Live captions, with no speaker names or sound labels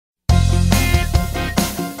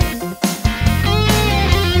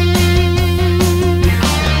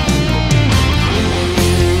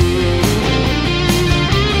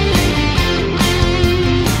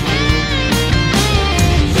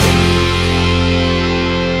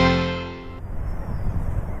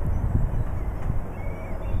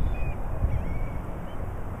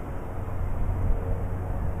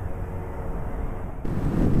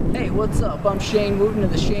up? I'm Shane Wooten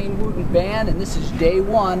of the Shane Wooten Band, and this is day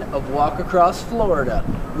one of Walk Across Florida.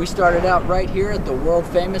 We started out right here at the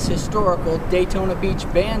world-famous historical Daytona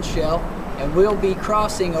Beach band shell, and we'll be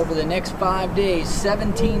crossing over the next 5 days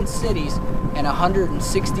 17 cities and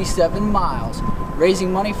 167 miles,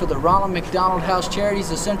 raising money for the Ronald McDonald House Charities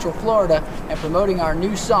of Central Florida and promoting our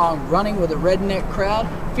new song, Running with a Redneck Crowd,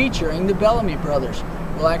 featuring the Bellamy Brothers.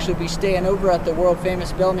 We'll actually be staying over at the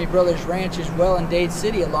world-famous Bellamy Brothers Ranch as well in Dade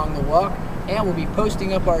City along the walk, and we'll be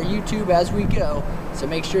posting up our YouTube as we go, so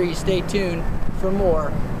make sure you stay tuned for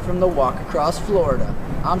more from the Walk Across Florida.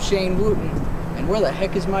 I'm Shane Wooten, and where the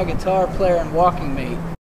heck is my guitar player and walking mate?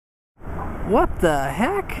 What the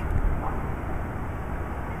heck?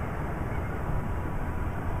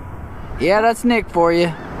 Yeah, that's Nick for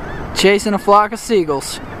you, chasing a flock of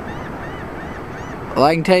seagulls. Well,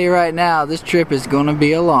 I can tell you right now, this trip is going to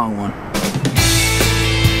be a long one.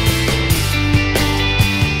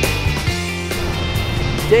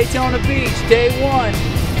 Daytona Beach, day one.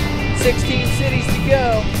 16 cities to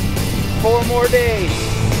go. 4 more days.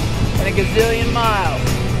 And a gazillion miles.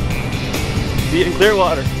 Be in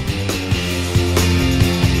Clearwater.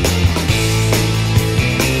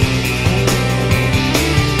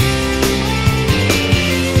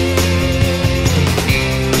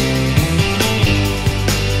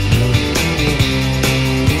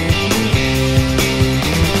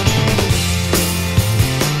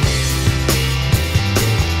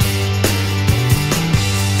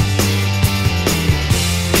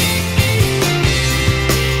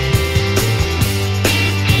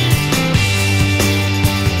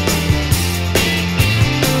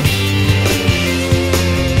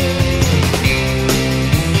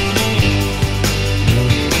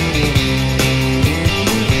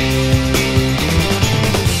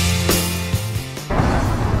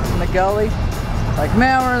 Gully, like,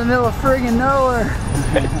 man, we're in the middle of friggin' nowhere.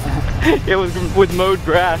 It was with mowed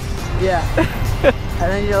grass. Yeah. And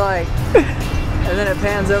then you're like, and then it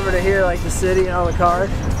pans over to here, like the city and all the cars.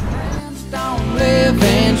 Don't live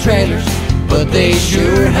in trailers, but they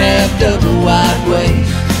sure have double wide ways.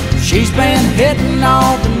 She's been hitting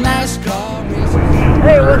all the NASCAR races.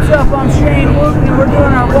 Hey, what's up? I'm Shane Wooten, and we're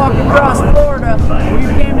doing our walk across Florida.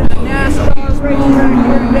 We came to the NASCAR racetrack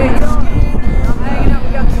here in Daytona.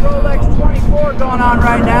 We got the Rolex 24 going on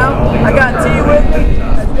right now. I got T with me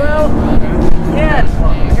as well. Ken, I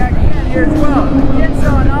got Ken here as well. Ken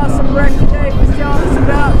saw an awesome wreck today. He was telling us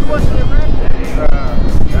about what's the wreck?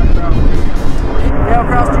 Dale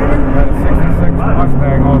Cross Jr. Had a 66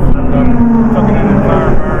 Mustang also took it in the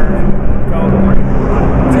tire burn.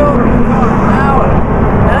 Now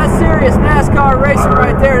that's serious NASCAR racing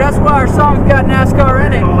right there. That's why our song's got NASCAR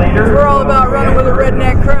in it. Because we're all about running with a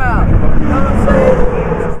redneck crowd. You know what I'm saying?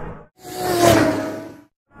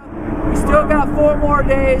 We still got 4 more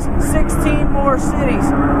days, 16 more cities.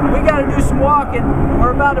 We got to do some walking.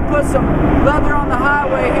 We're about to put some leather on the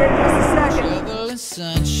highway here in just a second. Sugar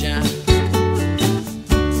sunshine.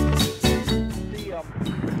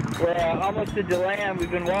 We're almost to DeLand.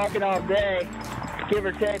 We've been walking all day. Give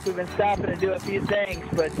or take, we've been stopping to do a few things,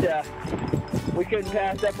 but we couldn't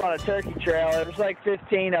pass up on a turkey trail. There was like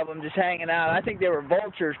 15 of them just hanging out. I think they were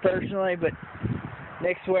vultures personally, but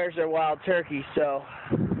Nick swears they're wild turkeys, so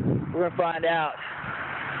we're gonna find out.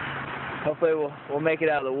 Hopefully we'll make it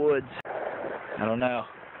out of the woods. I don't know.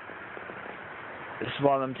 This is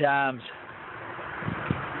one of them times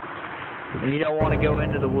when you don't want to go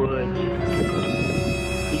into the woods.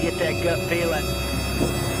 You get that gut feeling.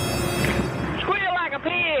 Squeal like a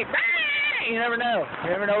pig! You never know. You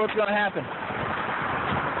never know what's going to happen.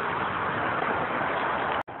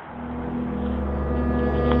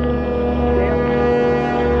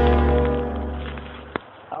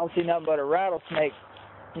 I don't see nothing but a rattlesnake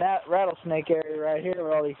area right here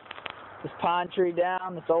with all this pine tree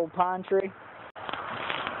down, this old pine tree.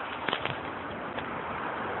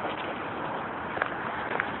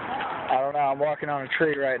 I don't know, I'm walking on a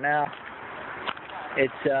tree right now.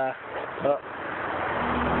 It's, oh.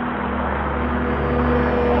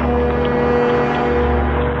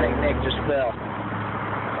 I think Nick just fell.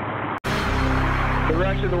 The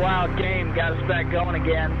rush of the wild game got us back going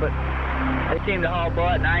again, but they seem to haul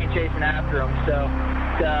butt and I ain't chasing after them, so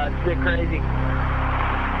it's a bit crazy.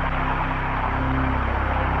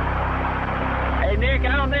 Hey Nick,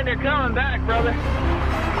 I don't think they're coming back, brother.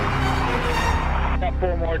 Got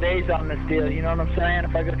 4 more days on this deal, you know what I'm saying?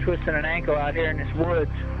 If I go twisting an ankle out here in this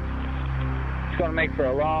woods, it's gonna make for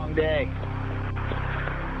a long day.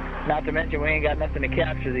 Not to mention we ain't got nothing to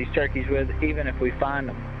capture these turkeys with, even if we find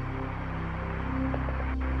them.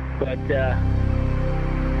 But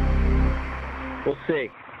we'll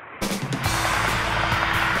see.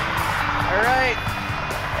 All right,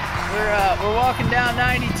 we're walking down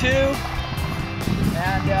 92,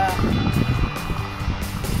 and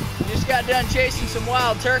we just got done chasing some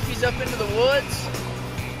wild turkeys up into the woods.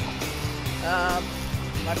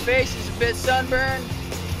 My face is a bit sunburned,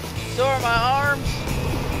 so are my arms.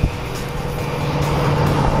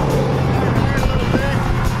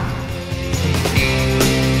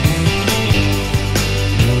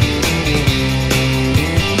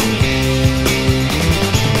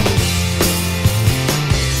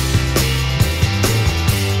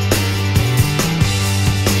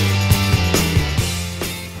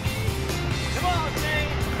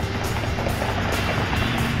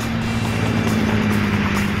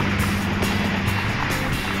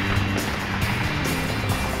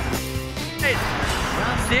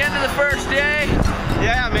 The end of the first day.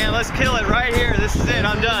 Yeah, man, let's kill it right here. This is it.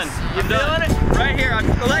 I'm done. You feeling it? Right here. I'm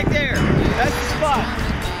right there. That's the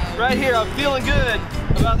spot. Right here. I'm feeling good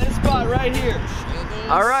about this spot right here.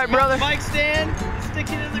 All right, brother. Mic stand. Stick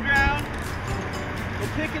it in the ground. We'll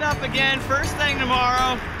pick it up again first thing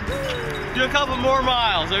tomorrow. Do a couple more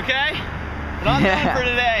miles, okay? But I'm done for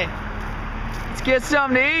today. Let's get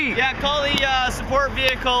something to eat. Yeah, call the support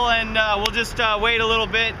vehicle and we'll just wait a little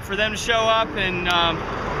bit for them to show up and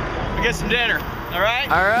we'll get some dinner. All right?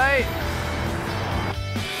 All right.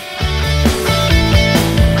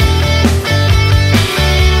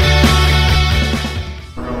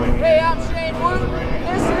 Hey, I'm Shane Wooten.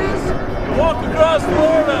 This is Walk Across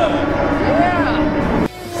Florida.